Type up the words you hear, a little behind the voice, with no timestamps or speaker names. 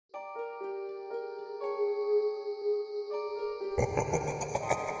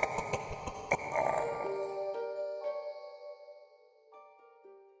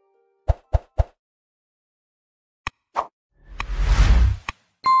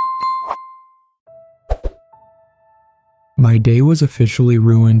My day was officially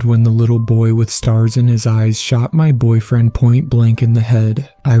ruined when the little boy with stars in his eyes shot my boyfriend point blank in the head.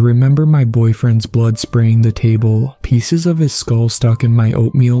 I remember my boyfriend's blood spraying the table, pieces of his skull stuck in my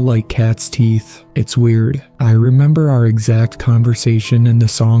oatmeal like cat's teeth. It's weird. I remember our exact conversation and the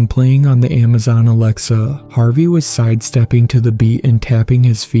song playing on the Amazon Alexa. Harvey was sidestepping to the beat and tapping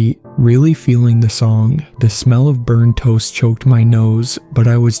his feet, really feeling the song. The smell of burned toast choked my nose, but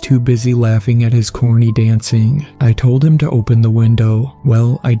I was too busy laughing at his corny dancing. I told him to open the window.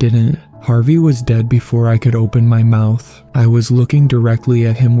 Well, I didn't. Harvey was dead before I could open my mouth. I was looking directly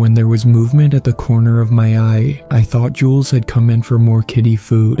at him when there was movement at the corner of my eye. I thought Jules had come in for more kitty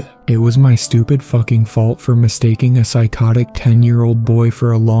food. It was my stupid fucking fault for mistaking a psychotic 10-year-old boy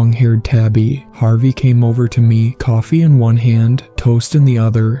for a long-haired tabby. Harvey came over to me, coffee in one hand, toast in the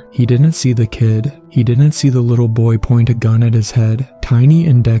other. He didn't see the kid. He didn't see the little boy point a gun at his head, tiny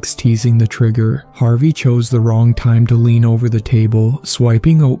index teasing the trigger. Harvey chose the wrong time to lean over the table,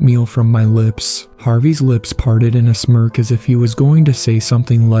 swiping oatmeal from my lips. Harvey's lips parted in a smirk as if he was going to say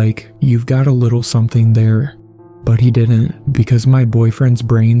something like, "You've got a little something there." But he didn't, because my boyfriend's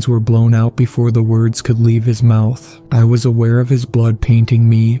brains were blown out before the words could leave his mouth. I was aware of his blood painting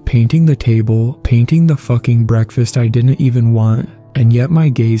me, painting the table, painting the fucking breakfast I didn't even want. And yet my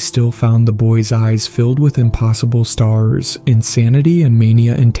gaze still found the boy's eyes filled with impossible stars, insanity and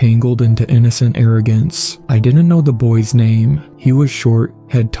mania entangled into innocent arrogance. I didn't know the boy's name. He was short,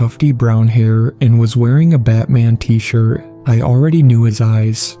 had tufty brown hair, and was wearing a Batman t-shirt. I already knew his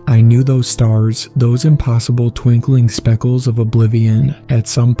eyes. I knew those stars, those impossible twinkling speckles of oblivion. At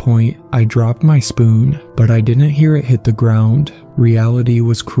some point, I dropped my spoon, but I didn't hear it hit the ground. Reality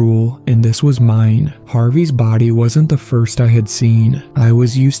was cruel, and this was mine. Harvey's body wasn't the first I had seen. I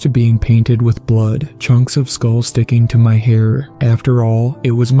was used to being painted with blood, chunks of skull sticking to my hair. After all,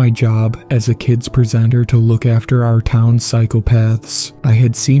 it was my job as a kids presenter to look after our town's psychopaths. I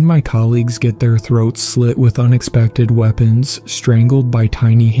had seen my colleagues get their throats slit with unexpected weapons, strangled by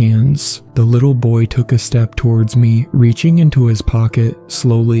tiny hands. The little boy took a step towards me, reaching into his pocket,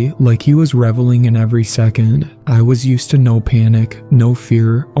 slowly, like he was reveling in every second. I was used to no panic, no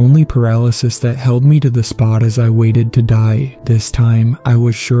fear, only paralysis that held me to the spot as I waited to die. This time, I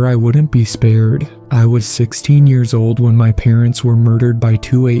was sure I wouldn't be spared. I was 16 years old when my parents were murdered by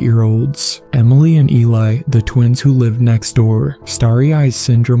two 8-year-olds. Emily and Eli, the twins who lived next door. Starry Eyes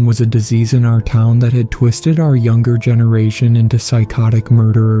syndrome was a disease in our town that had twisted our younger generation into psychotic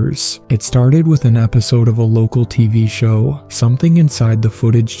murderers. It started with an episode of a local TV show. Something inside the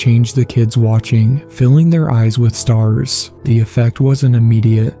footage changed the kids watching, filling their eyes with stars. The effect wasn't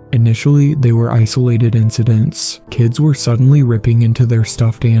immediate. Initially, they were isolated incidents. Kids were suddenly ripping into their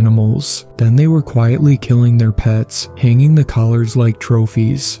stuffed animals. Then they were quietly killing their pets, hanging the collars like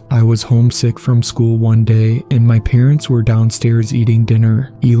trophies. I was homesick from school one day, and my parents were downstairs eating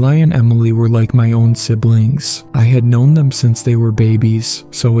dinner. Eli and Emily were like my own siblings. I had known them since they were babies,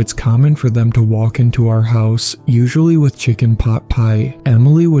 so it's common for them to walk into our house, usually with chicken pot pie.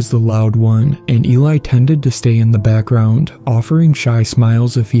 Emily was the loud one, and Eli tended to stay in the background, offering shy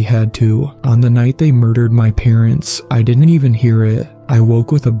smiles if he had to. On the night they murdered my parents, I didn't even hear it. I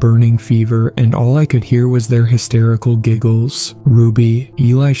woke with a burning fever, and all I could hear was their hysterical giggles. "Ruby,"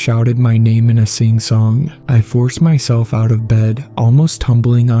 Eli shouted my name in a sing-song. I forced myself out of bed, almost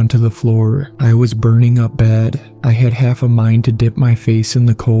tumbling onto the floor. I was burning up bad. I had half a mind to dip my face in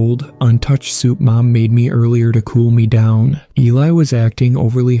the cold, untouched soup Mom made me earlier to cool me down. Eli was acting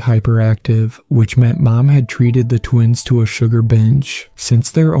overly hyperactive, which meant Mom had treated the twins to a sugar binge. Since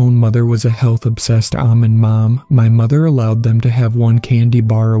their own mother was a health-obsessed almond mom, my mother allowed them to have one candy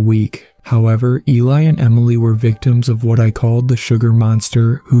bar a week. However, Eli and Emily were victims of what I called the sugar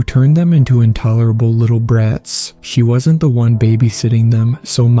monster, who turned them into intolerable little brats. She wasn't the one babysitting them,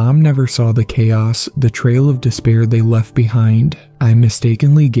 so Mom never saw the chaos, the trail of despair they left behind. I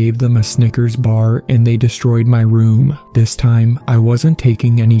mistakenly gave them a Snickers bar and they destroyed my room. This time, I wasn't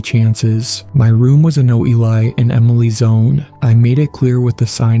taking any chances. My room was a no Eli and Emily zone. I made it clear with the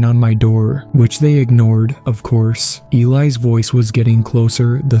sign on my door, which they ignored, of course. Eli's voice was getting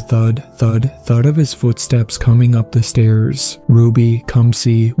closer, the thud, thud, thud of his footsteps coming up the stairs. "Ruby, come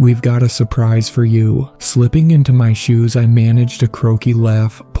see, we've got a surprise for you." Slipping into my shoes, I managed a croaky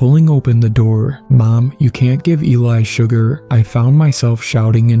laugh, pulling open the door. "Mom, you can't give Eli sugar. I found found myself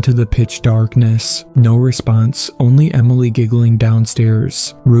shouting into the pitch darkness. No response, only Emily giggling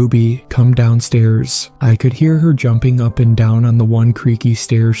downstairs. "Ruby, come downstairs." I could hear her jumping up and down on the one creaky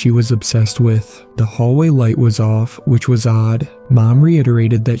stair she was obsessed with. The hallway light was off, which was odd. Mom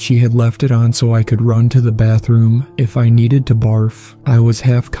reiterated that she had left it on so I could run to the bathroom if I needed to barf. I was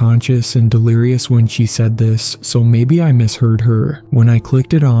half conscious and delirious when she said this, so maybe I misheard her. When I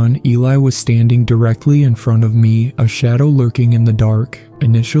clicked it on, Eli was standing directly in front of me, a shadow lurking in the dark.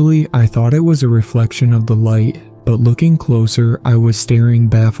 Initially, I thought it was a reflection of the light, but looking closer, I was staring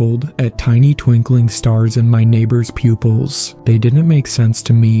baffled at tiny twinkling stars in my neighbor's pupils. They didn't make sense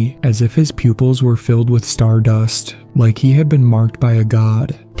to me, as if his pupils were filled with stardust, like he had been marked by a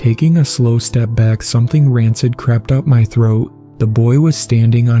god. Taking a slow step back, something rancid crept up my throat. The boy was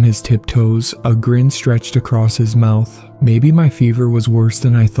standing on his tiptoes, a grin stretched across his mouth. Maybe my fever was worse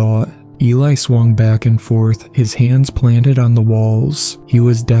than I thought. Eli swung back and forth, his hands planted on the walls. He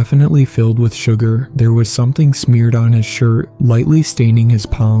was definitely filled with sugar. There was something smeared on his shirt, lightly staining his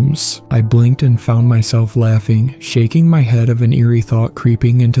palms. I blinked and found myself laughing, shaking my head of an eerie thought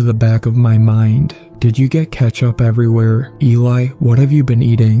creeping into the back of my mind. "Did you get ketchup everywhere? Eli, what have you been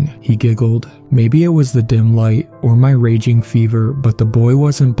eating?" He giggled. Maybe it was the dim light, or my raging fever, but the boy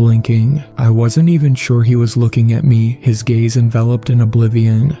wasn't blinking. I wasn't even sure he was looking at me, his gaze enveloped in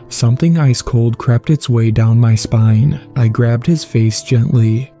oblivion. Something ice cold crept its way down my spine. I grabbed his face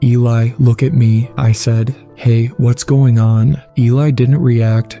gently. "Eli, look at me," I said. "Hey, what's going on?" Eli didn't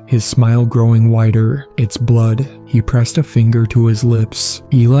react, his smile growing wider. "It's blood." He pressed a finger to his lips.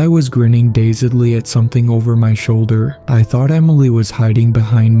 Eli was grinning dazedly at something over my shoulder. I thought Emily was hiding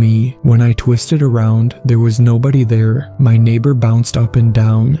behind me. When I twisted around, there was nobody there. My neighbor bounced up and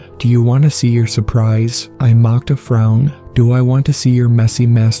down. "Do you want to see your surprise?" I mocked a frown. "Do I want to see your messy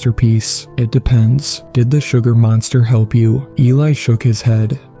masterpiece?" "It depends. Did the sugar monster help you?" Eli shook his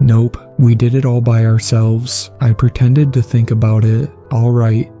head. "Nope, we did it all by ourselves." I pretended to think about it. "All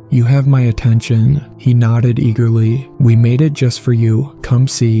right. You have my attention." He nodded eagerly. "We made it just for you. Come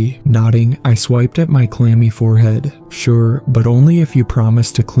see." Nodding, I swiped at my clammy forehead. "Sure, but only if you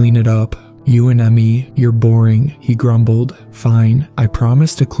promise to clean it up." "You and Emmy, you're boring," he grumbled. "Fine, I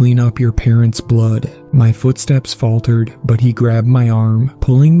promise to clean up your parents' blood." My footsteps faltered, but he grabbed my arm,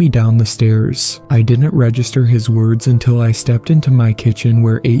 pulling me down the stairs. I didn't register his words until I stepped into my kitchen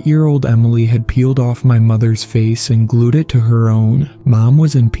where 8-year-old Emily had peeled off my mother's face and glued it to her own. Mom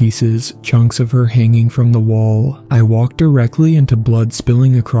was in pieces, chunks of her hanging from the wall. I walked directly into blood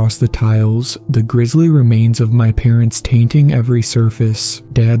spilling across the tiles, the grisly remains of my parents tainting every surface.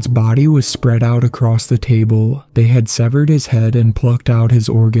 Dad's body was spread out across the table. They had severed his head and plucked out his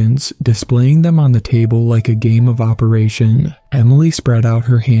organs, displaying them on the table like a game of Operation. Emily spread out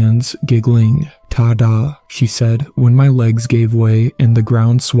her hands, giggling. "Ta-da," she said when my legs gave way and the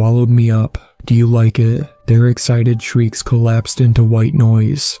ground swallowed me up. "Do you like it?" Their excited shrieks collapsed into white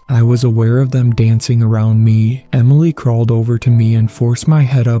noise. I was aware of them dancing around me. Emily crawled over to me and forced my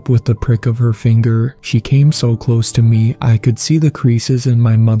head up with the prick of her finger. She came so close to me, I could see the creases in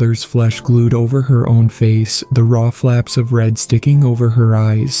my mother's flesh glued over her own face, the raw flaps of red sticking over her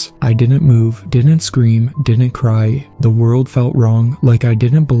eyes. I didn't move, didn't scream, didn't cry. The world felt wrong, like I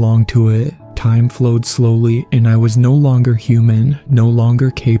didn't belong to it. Time flowed slowly, and I was no longer human, no longer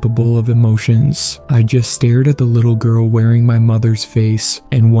capable of emotions. I just stared at the little girl wearing my mother's face,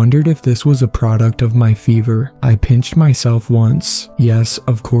 and wondered if this was a product of my fever. I pinched myself once. Yes,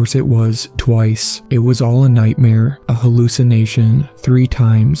 of course it was. Twice. It was all a nightmare, a hallucination. 3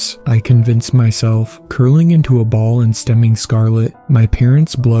 times. I convinced myself, curling into a ball and stemming scarlet, my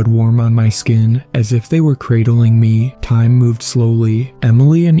parents' blood warm on my skin, as if they were cradling me. Time moved slowly.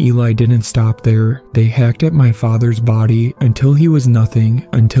 Emily and Eli didn't stop there. They hacked at my father's body until he was nothing,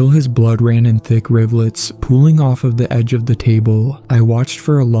 until his blood ran in thick rivulets, pooling off of the edge of the table. I watched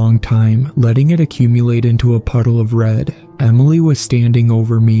for a long time, letting it accumulate into a puddle of red. Emily was standing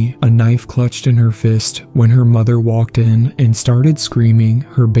over me, a knife clutched in her fist, when her mother walked in and started screaming,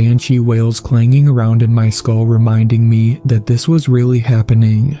 her banshee wails clanging around in my skull, reminding me that this was really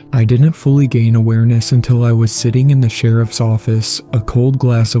happening. I didn't fully gain awareness until I was sitting in the sheriff's office, a cold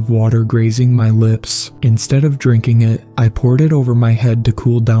glass of water grazing my lips. Instead of drinking it, I poured it over my head to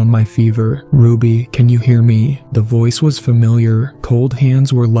cool down my fever. "Ruby, can you hear me?" The voice was familiar. Cold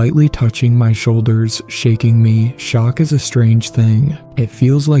hands were lightly touching my shoulders, shaking me. Shock is a strange thing. It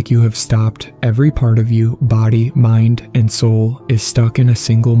feels like you have stopped. Every part of you, body, mind, and soul, is stuck in a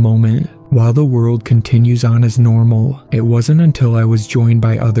single moment. While the world continues on as normal, it wasn't until I was joined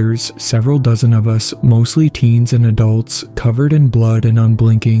by others, several dozen of us, mostly teens and adults, covered in blood and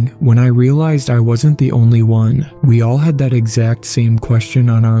unblinking, when I realized I wasn't the only one. We all had that exact same question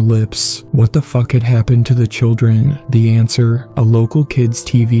on our lips. What the fuck had happened to the children? The answer, a local kids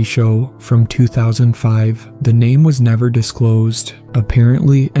TV show from 2005. The name was never disclosed.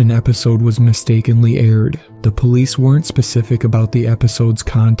 Apparently, an episode was mistakenly aired. The police weren't specific about the episode's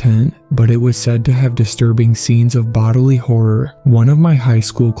content, but it was said to have disturbing scenes of bodily horror. One of my high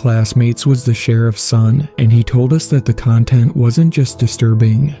school classmates was the sheriff's son, and he told us that the content wasn't just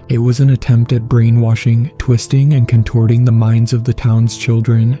disturbing, it was an attempt at brainwashing, twisting and contorting the minds of the town's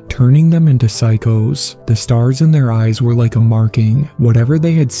children, turning them into psychos. The stars in their eyes were like a marking, whatever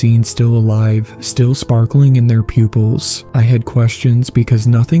they had seen still alive, still sparkling in their pupils. I had questions because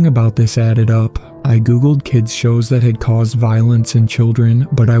nothing about this added up. I googled kids shows that had caused violence in children,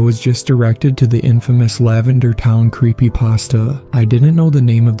 but I was just directed to the infamous Lavender Town Creepypasta. I didn't know the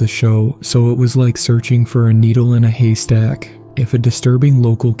name of the show, so it was like searching for a needle in a haystack. If a disturbing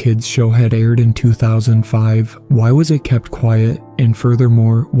local kids show had aired in 2005, why was it kept quiet? And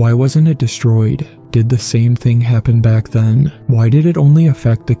furthermore, why wasn't it destroyed? Did the same thing happen back then? Why did it only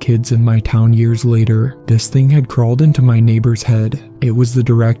affect the kids in my town years later? This thing had crawled into my neighbor's head. It was the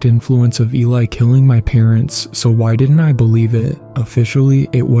direct influence of Eli killing my parents, so why didn't I believe it? Officially,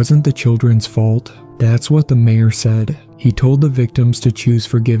 it wasn't the children's fault. That's what the mayor said. He told the victims to choose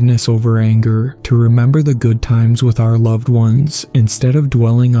forgiveness over anger, to remember the good times with our loved ones, instead of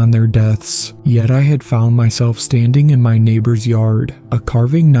dwelling on their deaths. Yet I had found myself standing in my neighbor's yard, a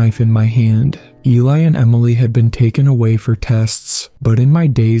carving knife in my hand. Eli and Emily had been taken away for tests, but in my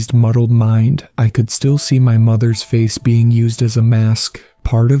dazed, muddled mind, I could still see my mother's face being used as a mask.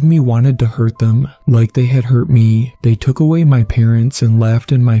 Part of me wanted to hurt them, like they had hurt me. They took away my parents and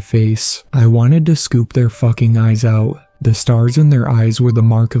laughed in my face. I wanted to scoop their fucking eyes out. The stars in their eyes were the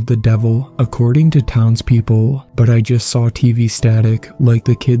mark of the devil, according to townspeople, but I just saw TV static, like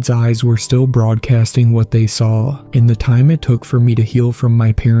the kids' eyes were still broadcasting what they saw. In the time it took for me to heal from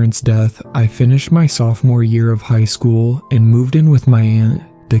my parents' death, I finished my sophomore year of high school and moved in with my aunt.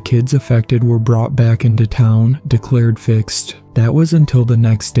 The kids affected were brought back into town, declared fixed. That was until the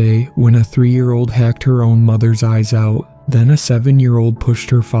next day, when a 3-year-old hacked her own mother's eyes out. Then a 7-year-old pushed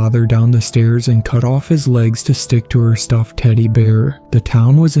her father down the stairs and cut off his legs to stick to her stuffed teddy bear. The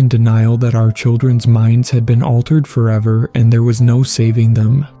town was in denial that our children's minds had been altered forever and there was no saving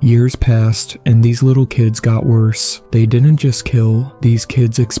them. Years passed and these little kids got worse. They didn't just kill. These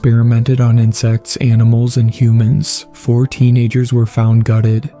kids experimented on insects, animals, and humans. 4 teenagers were found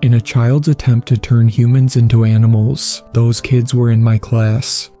gutted in a child's attempt to turn humans into animals. Those kids were in my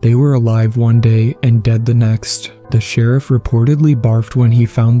class. They were alive one day and dead the next. The sheriff reportedly barfed when he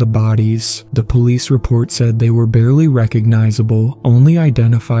found the bodies. The police report said they were barely recognizable, only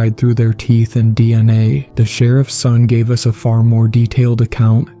identified through their teeth and DNA. The sheriff's son gave us a far more detailed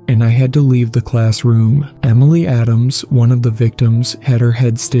account, and I had to leave the classroom. Emily Adams, one of the victims, had her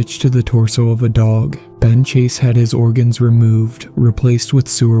head stitched to the torso of a dog. Ben Chase had his organs removed, replaced with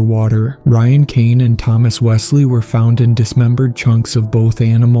sewer water. Ryan Kane and Thomas Wesley were found in dismembered chunks of both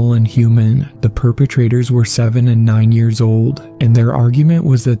animal and human. The perpetrators were 7 and 9 years old, and their argument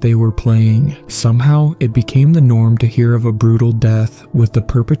was that they were playing. Somehow, it became the norm to hear of a brutal death, with the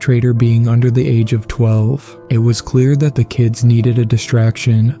perpetrator being under the age of 12. It was clear that the kids needed a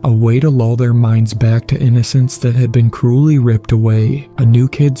distraction, a way to lull their minds back to innocence that had been cruelly ripped away. A new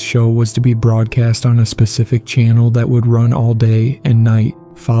kids show was to be broadcast on a specific channel that would run all day and night.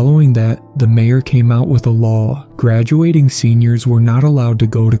 Following that, the mayor came out with a law. Graduating seniors were not allowed to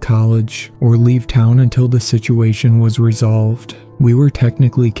go to college or leave town until the situation was resolved. We were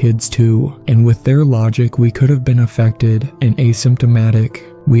technically kids too, and with their logic we could have been affected and asymptomatic.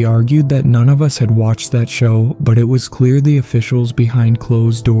 We argued that none of us had watched that show, but it was clear the officials behind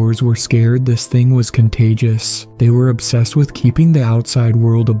closed doors were scared this thing was contagious. They were obsessed with keeping the outside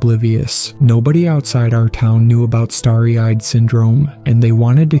world oblivious. Nobody outside our town knew about starry-eyed syndrome, and they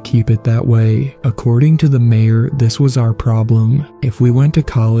wanted to keep it that way. According to the mayor, this was our problem. If we went to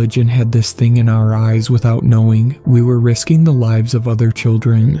college and had this thing in our eyes without knowing, we were risking the lives of other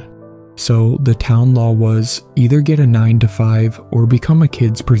children. So the town law was either get a 9 to 5 or become a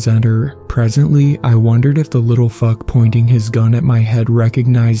kids presenter. Presently, I wondered if the little fuck pointing his gun at my head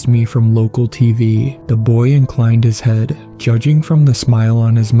recognized me from local TV. The boy inclined his head. Judging from the smile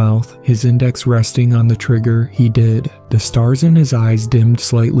on his mouth, his index resting on the trigger, he did. The stars in his eyes dimmed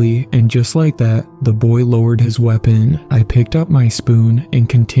slightly, and just like that, the boy lowered his weapon. I picked up my spoon and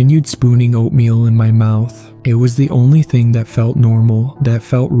continued spooning oatmeal in my mouth. It was the only thing that felt normal, that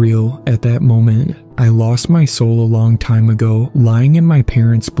felt real at that moment. I lost my soul a long time ago, lying in my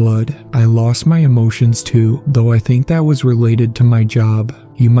parents' blood. I lost my emotions too, though I think that was related to my job.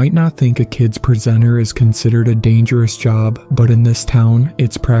 You might not think a kids presenter is considered a dangerous job, but in this town,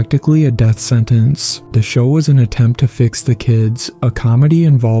 it's practically a death sentence. The show was an attempt to fix the kids, a comedy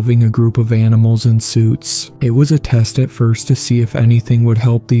involving a group of animals in suits. It was a test at first to see if anything would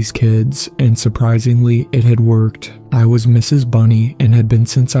help these kids, and surprisingly, it had worked. I was Mrs. Bunny and had been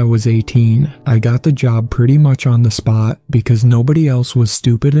since I was 18. I got the job pretty much on the spot because nobody else was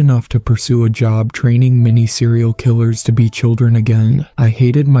stupid enough to pursue a job training mini serial killers to be children again. I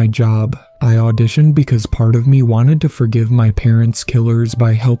hated my job. I auditioned because part of me wanted to forgive my parents' killers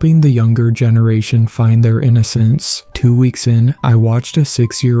by helping the younger generation find their innocence. 2 weeks in, I watched a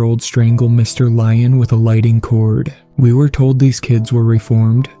 6-year-old strangle Mr. Lion with a lighting cord. We were told these kids were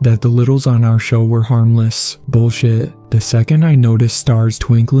reformed, that the littles on our show were harmless. Bullshit. The second I noticed stars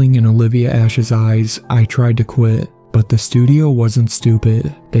twinkling in Olivia Ash's eyes, I tried to quit. But the studio wasn't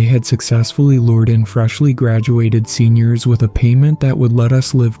stupid. They had successfully lured in freshly graduated seniors with a payment that would let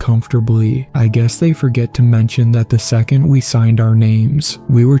us live comfortably. I guess they forget to mention that the second we signed our names,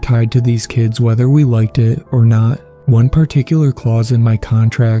 we were tied to these kids whether we liked it or not. One particular clause in my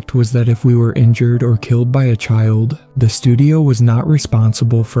contract was that if we were injured or killed by a child, the studio was not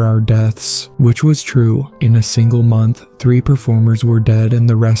responsible for our deaths, which was true. In a single month, 3 performers were dead and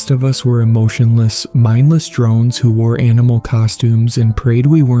the rest of us were emotionless, mindless drones who wore animal costumes and prayed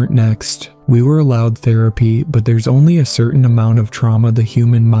we weren't next. We were allowed therapy, but there's only a certain amount of trauma the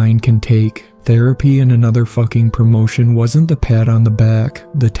human mind can take. Therapy and another fucking promotion wasn't the pat on the back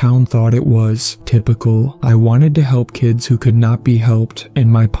the town thought it was. Typical. I wanted to help kids who could not be helped, and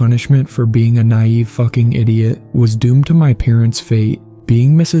my punishment for being a naive fucking idiot was doomed to my parents' fate.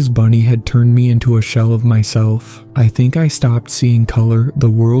 Being Mrs. Bunny had turned me into a shell of myself. I think I stopped seeing color,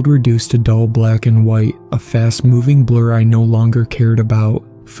 the world reduced to dull black and white, a fast-moving blur I no longer cared about.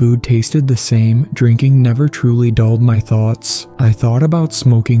 Food tasted the same, drinking never truly dulled my thoughts. I thought about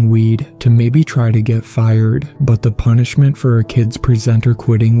smoking weed to maybe try to get fired, but the punishment for a kid's presenter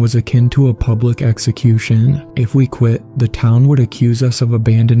quitting was akin to a public execution. If we quit, the town would accuse us of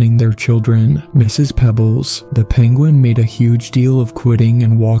abandoning their children. Mrs. Pebbles, the penguin, made a huge deal of quitting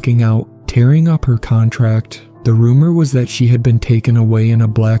and walking out, tearing up her contract. The rumor was that she had been taken away in a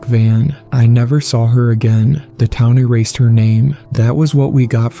black van. I never saw her again. The town erased her name. That was what we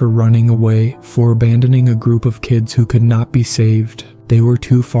got for running away, for abandoning a group of kids who could not be saved. They were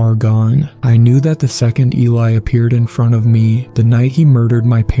too far gone. I knew that the second Eli appeared in front of me, the night he murdered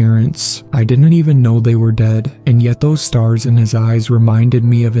my parents. I didn't even know they were dead, and yet those stars in his eyes reminded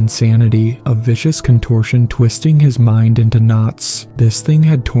me of insanity, of vicious contortion twisting his mind into knots. This thing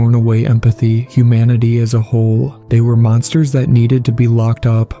had torn away empathy, humanity as a whole. They were monsters that needed to be locked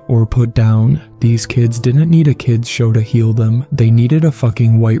up or put down. These kids didn't need a kids show to heal them, they needed a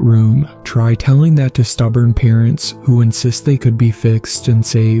fucking white room. Try telling that to stubborn parents who insist they could be fixed and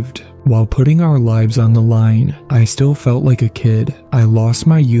saved. While putting our lives on the line, I still felt like a kid. I lost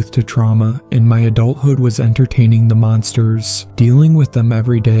my youth to trauma, and my adulthood was entertaining the monsters, dealing with them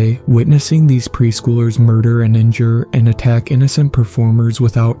every day, witnessing these preschoolers murder and injure and attack innocent performers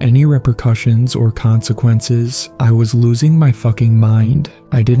without any repercussions or consequences. I was losing my fucking mind.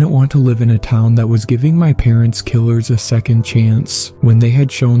 I didn't want to live in a town that was giving my parents' killers a second chance, when they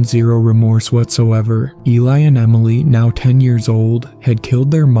had shown zero remorse whatsoever. Eli and Emily, now 10 years old, had killed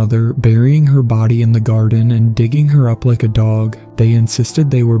their mother, burying her body in the garden and digging her up like a dog. They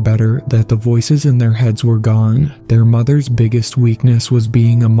insisted they were better, that the voices in their heads were gone. Their mother's biggest weakness was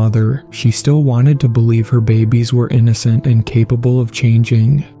being a mother. She still wanted to believe her babies were innocent and capable of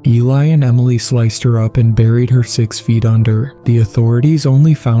changing. Eli and Emily sliced her up and buried her 6 feet under. The authorities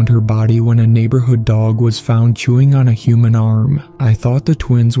only found her body when a neighborhood dog was found chewing on a human arm. I thought the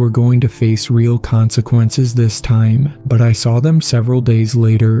twins were going to face real consequences this time, but I saw them several days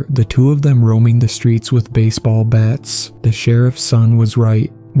later, the 2 of them roaming the streets with baseball bats. The sheriff's son was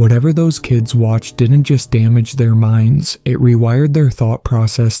right. Whatever those kids watched didn't just damage their minds, it rewired their thought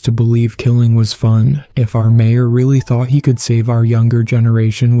process to believe killing was fun. If our mayor really thought he could save our younger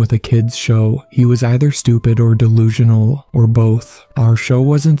generation with a kids show, he was either stupid or delusional, or both. Our show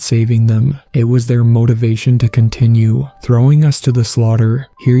wasn't saving them, it was their motivation to continue, throwing us to the slaughter.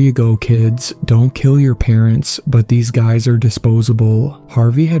 Here you go, kids, don't kill your parents, but these guys are disposable.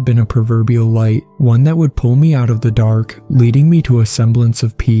 Harvey had been a proverbial light, one that would pull me out of the dark, leading me to a semblance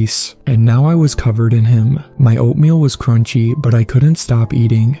of peace, and now I was covered in him. My oatmeal was crunchy, but I couldn't stop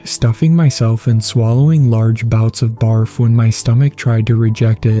eating, stuffing myself and swallowing large bouts of barf when my stomach tried to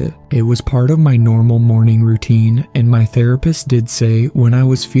reject it. It was part of my normal morning routine, and my therapist did say when I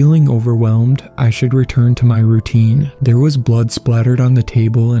was feeling overwhelmed, I should return to my routine. There was blood splattered on the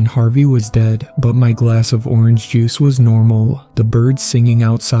table and Harvey was dead, but my glass of orange juice was normal. The birds singing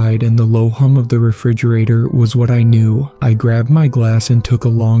outside and the low hum of the refrigerator was what I knew. I grabbed my glass and took a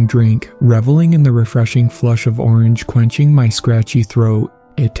long drink, reveling in the refreshing flush of orange quenching my scratchy throat.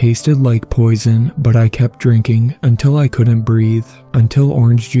 It tasted like poison, but I kept drinking until I couldn't breathe. Until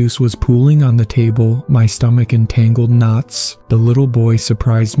orange juice was pooling on the table, my stomach in tangled knots. The little boy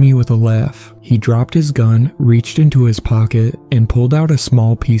surprised me with a laugh. He dropped his gun, reached into his pocket, and pulled out a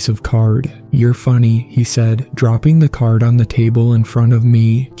small piece of card. "You're funny," he said, dropping the card on the table in front of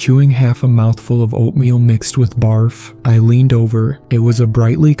me, chewing half a mouthful of oatmeal mixed with barf. I leaned over. It was a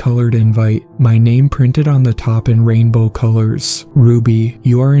brightly colored invite, my name printed on the top in rainbow colors. "Ruby,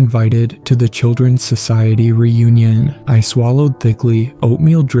 you are invited to the Children's Society reunion." I swallowed thickly,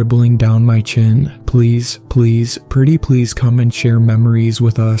 oatmeal dribbling down my chin. "Please, please, pretty please come and share memories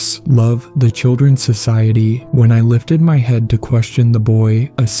with us. Love, the Children's Society." When I lifted my head to question the boy,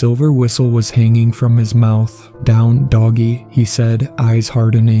 a silver whistle was hanging from his mouth. "Down, doggy," he said, eyes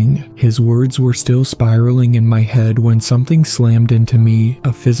hardening. His words were still spiraling in my head when something slammed into me,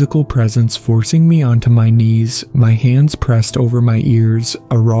 a physical presence forcing me onto my knees, my hands pressed over my ears,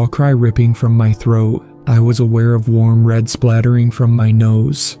 a raw cry ripping from my throat. I was aware of warm red splattering from my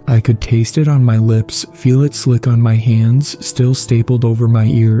nose. I could taste it on my lips, feel it slick on my hands, still stapled over my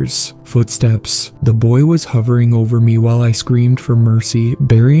ears. Footsteps. The boy was hovering over me while I screamed for mercy,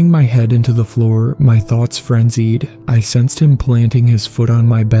 burying my head into the floor, my thoughts frenzied. I sensed him planting his foot on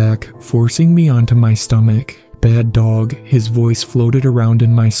my back, forcing me onto my stomach. "Bad dog," his voice floated around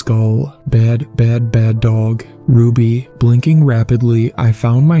in my skull. "Bad, bad, bad dog." "Ruby." Blinking rapidly, I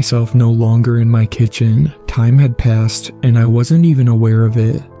found myself no longer in my kitchen. Time had passed, and I wasn't even aware of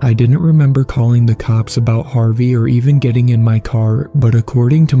it. I didn't remember calling the cops about Harvey or even getting in my car, but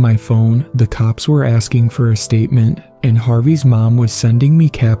according to my phone, the cops were asking for a statement, and Harvey's mom was sending me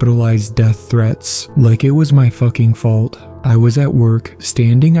capitalized death threats, like it was my fucking fault. I was at work,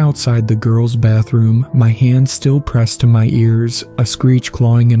 standing outside the girls' bathroom, my hands still pressed to my ears, a screech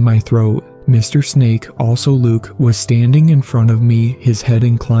clawing in my throat. Mr. Snake, also Luke, was standing in front of me, his head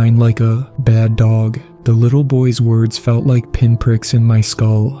inclined like a bad dog. The little boy's words felt like pinpricks in my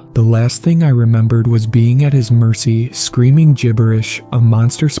skull. The last thing I remembered was being at his mercy, screaming gibberish, a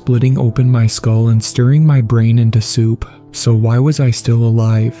monster splitting open my skull and stirring my brain into soup. So why was I still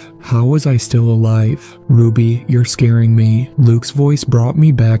alive? How was I still alive? "Ruby, you're scaring me." Luke's voice brought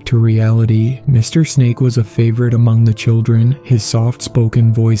me back to reality. Mr. Snake was a favorite among the children, his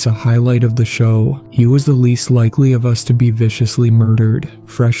soft-spoken voice a highlight of the show. He was the least likely of us to be viciously murdered.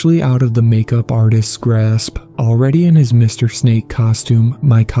 Freshly out of the makeup artist's grasp, already in his Mr. Snake costume,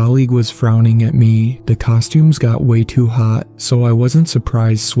 my colleague was frowning at me. The costumes got way too hot, so I wasn't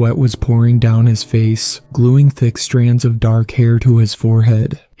surprised sweat was pouring down his face, gluing thick strands of dark hair to his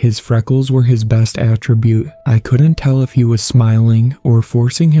forehead. His freckles were his best attribute. I couldn't tell if he was smiling or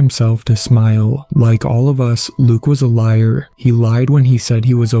forcing himself to smile. Like all of us, Luke was a liar. He lied when he said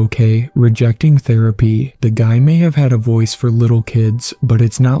he was okay, rejecting therapy. The guy may have had a voice for little kids, but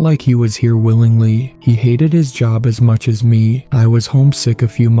it's not like he was here willingly. He hated his job as much as me. I was homesick a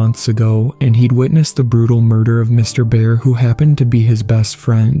few months ago, and he'd witnessed the brutal murder of Mr. Bear, who happened to be his best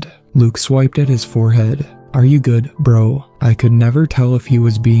friend. Luke swiped at his forehead. "Are you good, bro?" I could never tell if he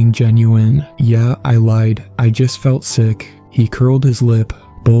was being genuine. "Yeah, I lied. I just felt sick." He curled his lip.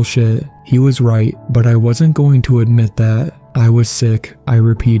 "Bullshit." He was right, but I wasn't going to admit that. "I was sick," I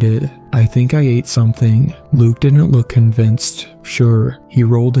repeated. "I think I ate something." Luke didn't look convinced. "Sure." He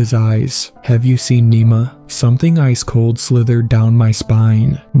rolled his eyes. "Have you seen Nima?" Something ice cold slithered down my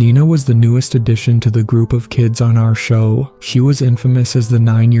spine. Nina was the newest addition to the group of kids on our show. She was infamous as the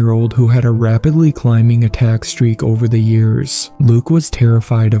 9-year-old who had a rapidly climbing attack streak over the years. Luke was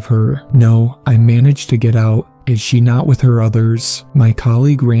terrified of her. "No, I managed to get out. Is she not with her others? My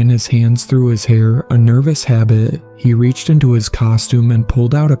colleague ran his hands through his hair, a nervous habit. He reached into his costume and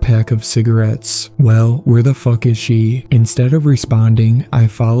pulled out a pack of cigarettes. Well, where the fuck is she? Instead of responding, I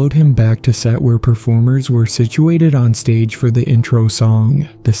followed him back to set where performers were situated on stage for the intro song.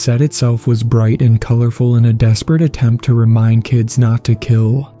 The set itself was bright and colorful in a desperate attempt to remind kids not to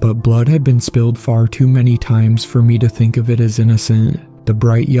kill, but blood had been spilled far too many times for me to think of it as innocent. The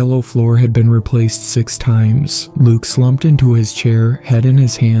bright yellow floor had been replaced 6 times. Luke slumped into his chair, head in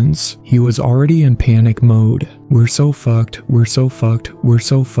his hands. He was already in panic mode. We're so fucked, we're so fucked, we're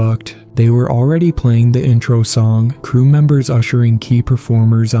so fucked. They were already playing the intro song, crew members ushering key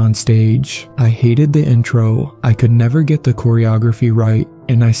performers on stage. I hated the intro. I could never get the choreography right,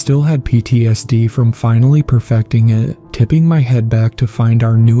 and I still had PTSD from finally perfecting it. Tipping my head back to find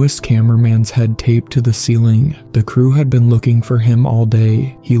our newest cameraman's head taped to the ceiling. The crew had been looking for him all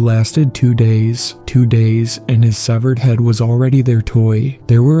day. He lasted 2 days, and his severed head was already their toy.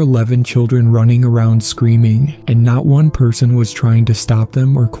 There were 11 children running around screaming, and not one person was trying to stop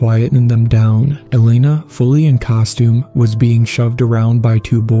them or quieten them down. Elena, fully in costume, was being shoved around by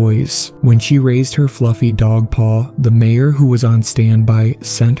 2 boys. When she raised her fluffy dog paw, the mayor, who was on standby,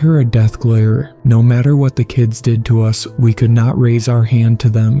 sent her a death glare. No matter what the kids did to us, we could not raise our hand to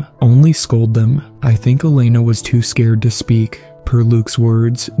them, only scold them. I think Elena was too scared to speak. Per Luke's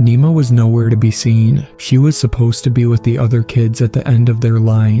words, Nima was nowhere to be seen. She was supposed to be with the other kids at the end of their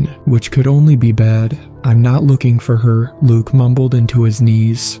line, which could only be bad. I'm not looking for her, Luke mumbled into his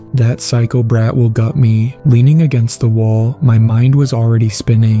knees. That psycho brat will gut me. Leaning against the wall, my mind was already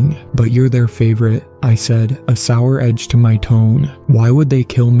spinning. But you're their favorite, I said, a sour edge to my tone. Why would they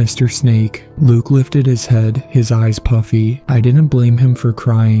kill Mr. Snake? Luke lifted his head, his eyes puffy. I didn't blame him for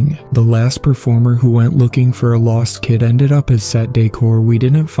crying. The last performer who went looking for a lost kid ended up as set decor we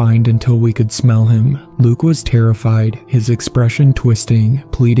didn't find until we could smell him. Luke was terrified, his expression twisting,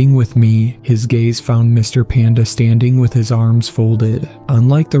 pleading with me. His gaze found Mr. Panda standing with his arms folded.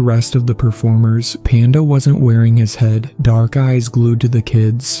 Unlike the rest of the performers, Panda wasn't wearing his head, dark eyes glued to the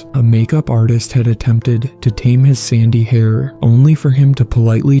kids. A makeup artist had attempted to tame his sandy hair, only for him to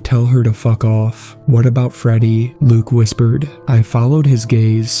politely tell her to fuck off. What about Freddy? Luke whispered. I followed his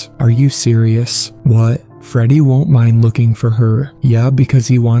gaze. Are you serious? What? Freddy won't mind looking for her. Yeah, because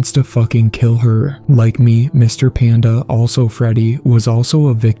he wants to fucking kill her. Like me, Mr. Panda, also Freddy, was also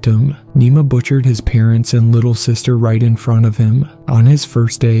a victim. Nima butchered his parents and little sister right in front of him. On his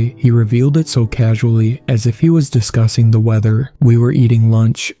first day, he revealed it so casually, as if he was discussing the weather. We were eating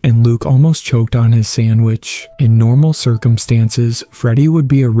lunch, and Luke almost choked on his sandwich. In normal circumstances, Freddy would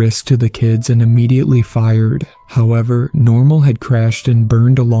be a risk to the kids and immediately fired. However, Normal had crashed and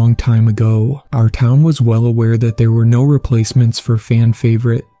burned a long time ago. Our town was well aware that there were no replacements for fan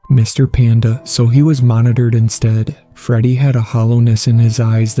favorite Mr. Panda, so he was monitored instead. Freddy had a hollowness in his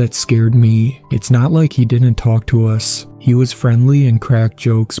eyes that scared me. It's not like he didn't talk to us. He was friendly and cracked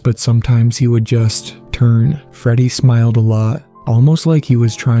jokes, but sometimes he would just turn. Freddy smiled a lot, almost like he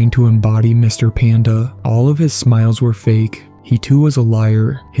was trying to embody Mr. Panda. All of his smiles were fake. He too was a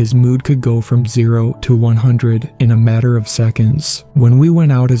liar. His mood could go from 0 to 100 in a matter of seconds. When we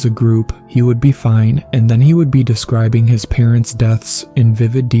went out as a group, he would be fine, and then he would be describing his parents' deaths in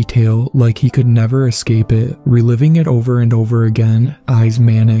vivid detail like he could never escape it, reliving it over and over again, eyes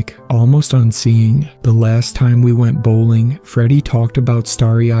manic, almost unseeing. The last time we went bowling, Freddy talked about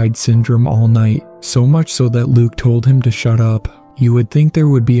starry-eyed syndrome all night, so much so that Luke told him to shut up. You would think there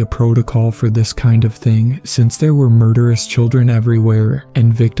would be a protocol for this kind of thing, since there were murderous children everywhere,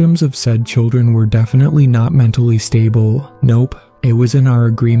 and victims of said children were definitely not mentally stable. Nope. It was in our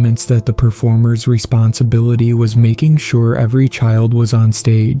agreements that the performer's responsibility was making sure every child was on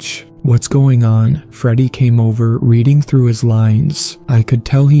stage. What's going on? Freddy came over, reading through his lines. I could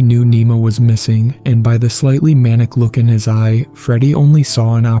tell he knew Nima was missing, and by the slightly manic look in his eye, Freddy only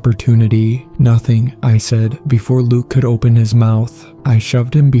saw an opportunity. Nothing, I said, before Luke could open his mouth. I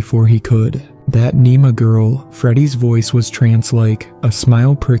shoved him before he could. That Nima girl, Freddy's voice was trance-like, a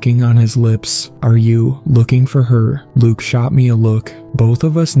smile pricking on his lips. Are you looking for her? Luke shot me a look. Both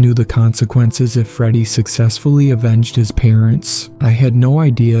of us knew the consequences if Freddy successfully avenged his parents. I had no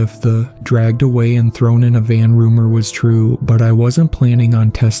idea if the dragged away and thrown in a van rumor was true, but I wasn't planning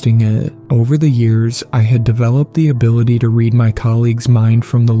on testing it. Over the years, I had developed the ability to read my colleague's mind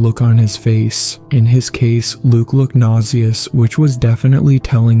from the look on his face. In his case, Luke looked nauseous, which was definitely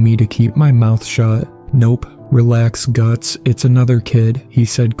telling me to keep my mouth shut. Nope. "Relax, Guts, it's another kid," he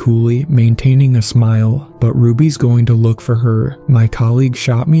said coolly, maintaining a smile. "But Ruby's going to look for her." My colleague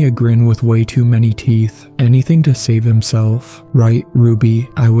shot me a grin with way too many teeth. Anything to save himself. "Right, Ruby."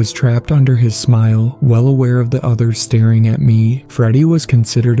 I was trapped under his smile, well aware of the others staring at me. Freddy was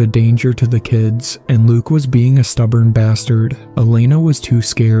considered a danger to the kids, and Luke was being a stubborn bastard. Elena was too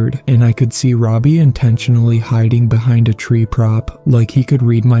scared, and I could see Robbie intentionally hiding behind a tree prop, like he could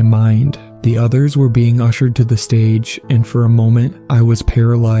read my mind. The others were being ushered to the stage, and for a moment, I was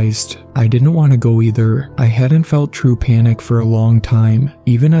paralyzed. I didn't want to go either. I hadn't felt true panic for a long time,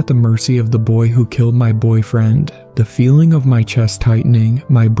 even at the mercy of the boy who killed my boyfriend. The feeling of my chest tightening,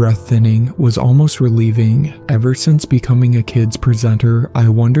 my breath thinning, was almost relieving. Ever since becoming a kids presenter, I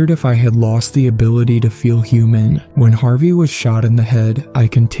wondered if I had lost the ability to feel human. When Harvey was shot in the head, I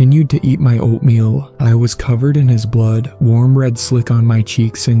continued to eat my oatmeal. I was covered in his blood, warm red slick on my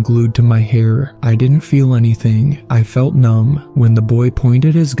cheeks and glued to my hair. I didn't feel anything. I felt numb. When the boy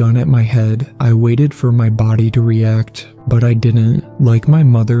pointed his gun at my head, I waited for my body to react. But I didn't. Like my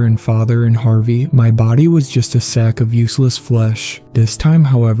mother and father and Harvey, my body was just a sack of useless flesh. This time,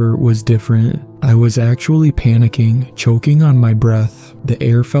 however, was different. I was actually panicking, choking on my breath. The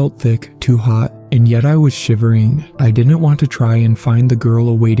air felt thick, too hot, and yet I was shivering. I didn't want to try and find the girl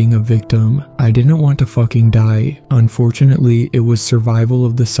awaiting a victim. I didn't want to fucking die. Unfortunately, it was survival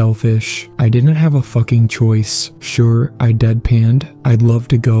of the selfish. I didn't have a fucking choice. Sure, I deadpanned. I'd love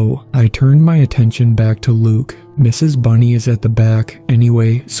to go. I turned my attention back to Luke. Mrs. Bunny is at the back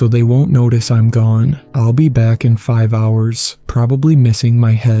anyway, so they won't notice I'm gone. I'll be back in 5 hours, probably missing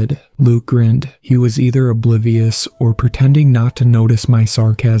my head. Luke grinned. He was either oblivious or pretending not to notice my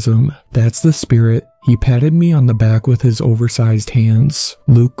sarcasm. That's the spirit. He patted me on the back with his oversized hands.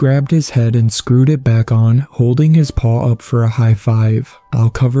 Luke grabbed his head and screwed it back on, holding his paw up for a high five. "I'll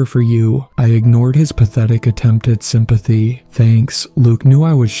cover for you." I ignored his pathetic attempt at sympathy. "Thanks." Luke knew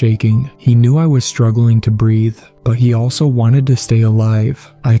I was shaking. He knew I was struggling to breathe, but he also wanted to stay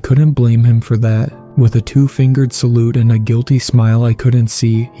alive. I couldn't blame him for that. With a two-fingered salute and a guilty smile I couldn't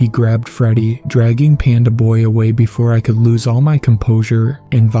see, he grabbed Freddy, dragging Panda Boy away before I could lose all my composure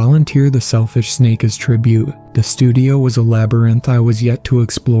and volunteer the selfish snake as tribute. The studio was a labyrinth I was yet to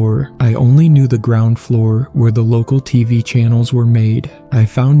explore. I only knew the ground floor, where the local TV channels were made. I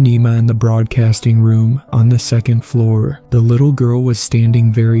found Nima in the broadcasting room, on the second floor. The little girl was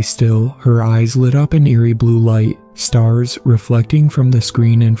standing very still, her eyes lit up in eerie blue light. Stars reflecting from the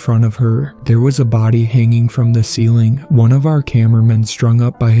screen in front of her. There was a body hanging from the ceiling, one of our cameramen strung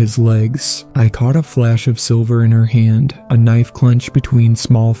up by his legs. I caught a flash of silver in her hand, a knife clenched between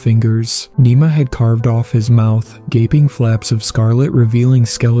small fingers. Nima had carved off his mouth, gaping flaps of scarlet revealing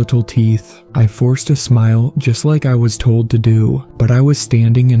skeletal teeth. I forced a smile, just like I was told to do, but I was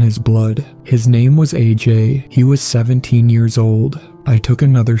standing in his blood. His name was AJ. He was 17 years old. I took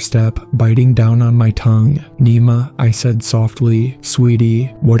another step, biting down on my tongue. "Nima," I said softly.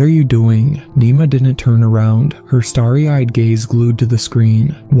 "Sweetie, what are you doing?" Nima didn't turn around, her starry-eyed gaze glued to the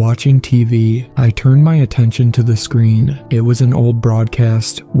screen. Watching TV, I turned my attention to the screen. It was an old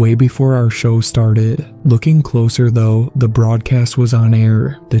broadcast, way before our show started. Looking closer though, the broadcast was on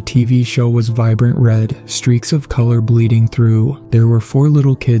air. The TV show was vibrant red, streaks of color bleeding through. There were 4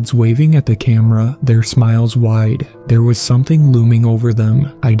 little kids waving at the camera, their smiles wide. There was something looming over them.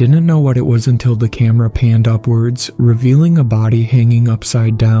 I didn't know what it was until the camera panned upwards, revealing a body hanging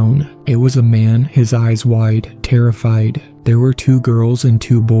upside down. It was a man, his eyes wide, terrified. There were 2 girls and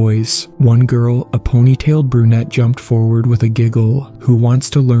 2 boys. One girl, a ponytailed brunette, jumped forward with a giggle. "Who wants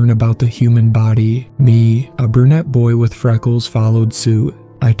to learn about the human body?" Me. A brunette boy with freckles followed suit.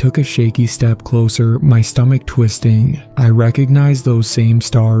 I took a shaky step closer, my stomach twisting. I recognized those same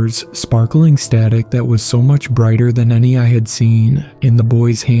stars, sparkling static that was so much brighter than any I had seen. In the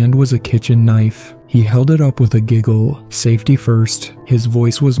boy's hand was a kitchen knife. He held it up with a giggle. "Safety first." His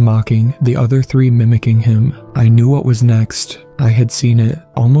voice was mocking, the other 3 mimicking him. I knew what was next. I had seen it,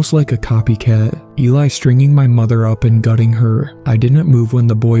 almost like a copycat. Eli stringing my mother up and gutting her. I didn't move when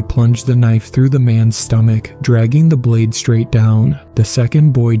the boy plunged the knife through the man's stomach, dragging the blade straight down. The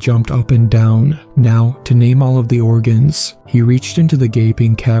second boy jumped up and down. Now, to name all of the organs. He reached into the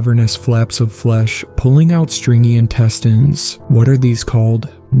gaping, cavernous flaps of flesh, pulling out stringy intestines. "What are these called?"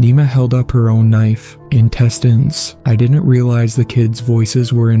 Nima held up her own knife. "Intestines." I didn't realize the kids'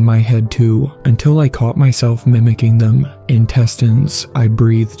 voices were in my head too, until I caught myself mimicking them. "Intestines," I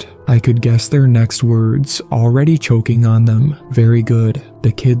breathed. I could guess their next words, already choking on them. "Very good."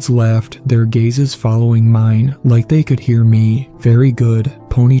 The kids laughed, their gazes following mine, like they could hear me. "Very good,"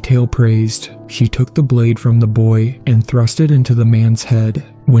 Ponytail praised. She took the blade from the boy and thrust it into the man's head.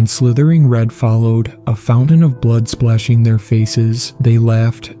 When slithering red followed, a fountain of blood splashing their faces, they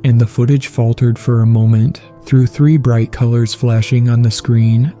laughed, and the footage faltered for a moment. Through 3 bright colors flashing on the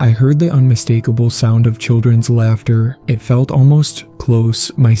screen, I heard the unmistakable sound of children's laughter. It felt almost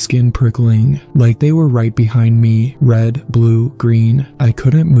close, my skin prickling, like they were right behind me. Red, blue, green. I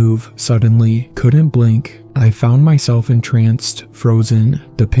couldn't move, suddenly, couldn't blink. I found myself entranced, frozen.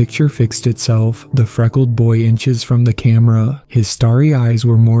 The picture fixed itself, the freckled boy inches from the camera. His starry eyes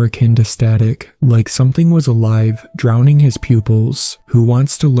were more akin to static, like something was alive, drowning his pupils. Who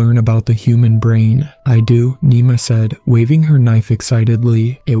wants to learn about the human brain? I do, Nima said, waving her knife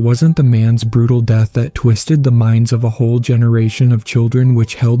excitedly. It wasn't the man's brutal death that twisted the minds of a whole generation of children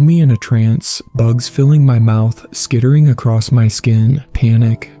which held me in a trance, bugs filling my mouth, skittering across my skin.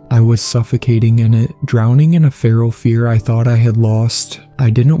 Panic. I was suffocating in it, drowning in a feral fear I thought I had lost. I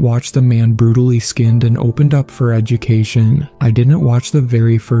didn't watch the man brutally skinned and opened up for education. I didn't watch the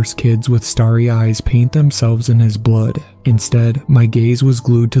very first kids with starry eyes paint themselves in his blood. Instead, my gaze was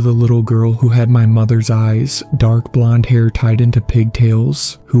glued to the little girl who had my mother's eyes, dark blonde hair tied into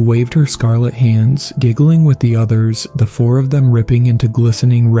pigtails, who waved her scarlet hands, giggling with the others, the 4 of them ripping into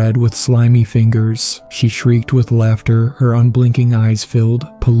glistening red with slimy fingers. She shrieked with laughter, her unblinking eyes filled,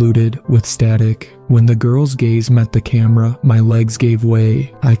 polluted, with static. When the girl's gaze met the camera, my legs gave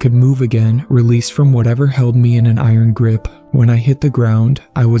way. I could move again, released from whatever held me in an iron grip. When I hit the ground,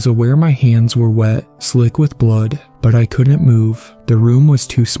 I was aware my hands were wet, slick with blood, but I couldn't move. The room was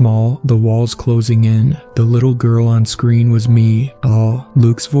too small, the walls closing in. The little girl on screen was me. Oh,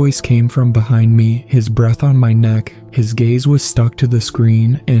 Luke's voice came from behind me, his breath on my neck. His gaze was stuck to the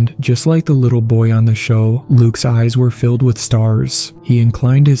screen, and just like the little boy on the show, Luke's eyes were filled with stars. He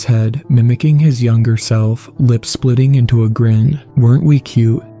inclined his head, mimicking his younger self, lips splitting into a grin. Weren't we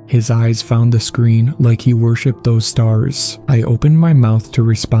cute? His eyes found the screen like he worshipped those stars. I opened my mouth to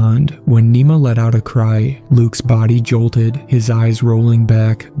respond when Nima let out a cry. Luke's body jolted, his eyes rolling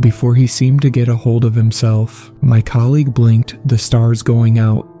back before he seemed to get a hold of himself. My colleague blinked, the stars going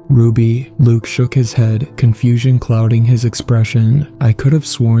out. Ruby. Luke shook his head, confusion clouding his expression. I could have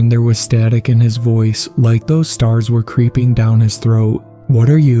sworn there was static in his voice, like those stars were creeping down his throat. What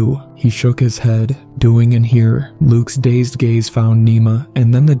are you? He shook his head. Doing in here? Luke's dazed gaze found Nima,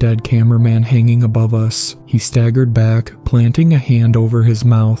 and then the dead cameraman hanging above us. He staggered back, planting a hand over his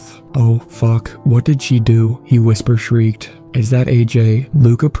mouth. Oh, fuck, what did she do? He whisper-shrieked. Is that AJ?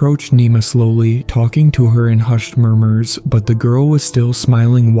 Luke approached Nima slowly, talking to her in hushed murmurs, but the girl was still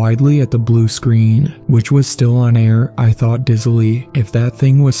smiling widely at the blue screen, which was still on air, I thought dizzily. If that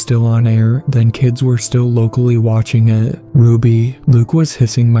thing was still on air, then kids were still locally watching it. Ruby. Luke was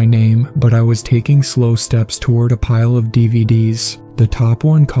hissing my name, but I was taking slow steps toward a pile of DVDs. The top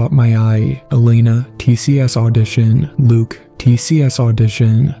one caught my eye. Elena, TCS audition. Luke, TCS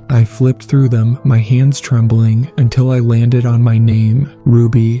audition. I flipped through them, my hands trembling, until I landed on my name.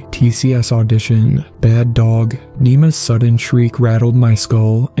 Ruby, TCS audition. Bad dog. Nima's sudden shriek rattled my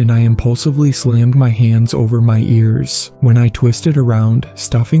skull, and I impulsively slammed my hands over my ears. When I twisted around,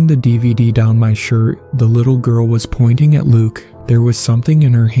 stuffing the DVD down my shirt, the little girl was pointing at Luke. There was something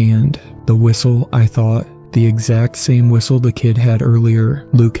in her hand. The whistle, I thought. The exact same whistle the kid had earlier.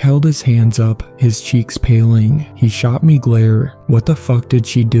 Luke held his hands up, his cheeks paling. He shot me glare. What the fuck did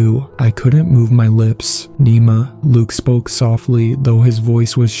she do? I couldn't move my lips. Nima. Luke spoke softly, though his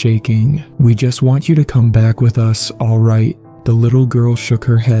voice was shaking. We just want you to come back with us, alright? The little girl shook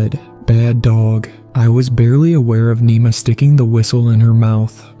her head. Bad dog. I was barely aware of Nima sticking the whistle in her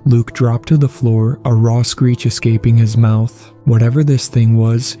mouth. Luke dropped to the floor, a raw screech escaping his mouth. Whatever this thing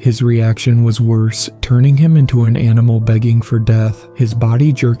was, his reaction was worse, turning him into an animal begging for death, his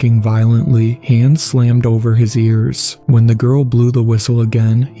body jerking violently, hands slammed over his ears. When the girl blew the whistle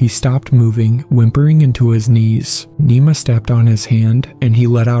again, he stopped moving, whimpering into his knees. Nima stepped on his hand, and he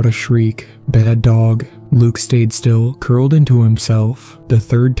let out a shriek. Bad dog. Luke stayed still, curled into himself. The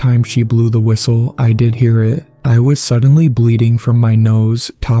third time she blew the whistle, I did hear it. I was suddenly bleeding from my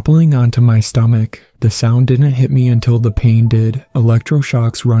nose, toppling onto my stomach. The sound didn't hit me until the pain did,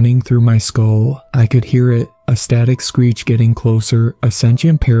 electroshocks running through my skull. I could hear it, a static screech getting closer, a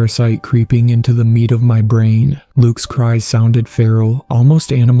sentient parasite creeping into the meat of my brain. Luke's cries sounded feral,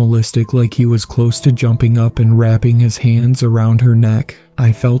 almost animalistic, like he was close to jumping up and wrapping his hands around her neck.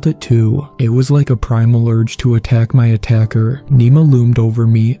 I felt it too. It was like a primal urge to attack my attacker. Nima loomed over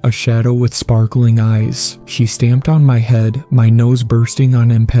me, a shadow with sparkling eyes. She stamped on my head, my nose bursting on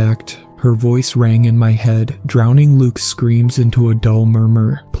impact. Her voice rang in my head, drowning Luke's screams into a dull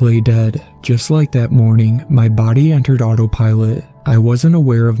murmur. Play dead. Just like that morning, my body entered autopilot. I wasn't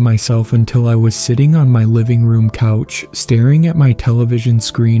aware of myself until I was sitting on my living room couch, staring at my television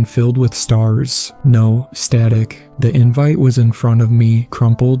screen filled with stars. No, static. The invite was in front of me,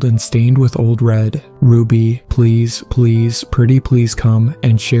 crumpled and stained with old red. Ruby, please, please, pretty please come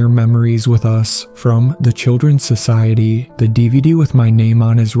and share memories with us. From the Children's Society. The DVD with my name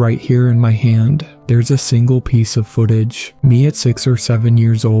on is right here in my hand. There's a single piece of footage. Me at 6 or 7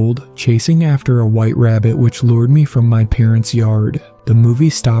 years old, chasing after a white rabbit which lured me from my parents' yard. The movie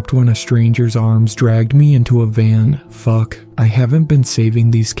stopped when a stranger's arms dragged me into a van. Fuck. I haven't been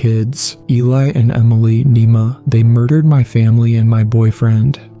saving these kids. Eli and Emily, Nima, they murdered my family and my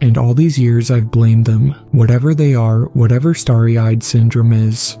boyfriend. And all these years I've blamed them. Whatever they are, whatever starry-eyed syndrome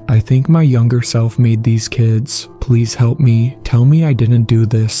is, I think my younger self made these kids. Please help me. Tell me I didn't do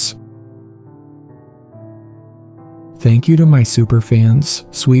this. Thank you to my super fans,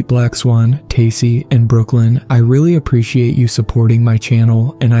 Sweet Black Swan, Tacey, and Brooklyn. I really appreciate you supporting my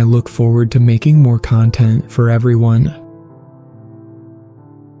channel, and I look forward to making more content for everyone.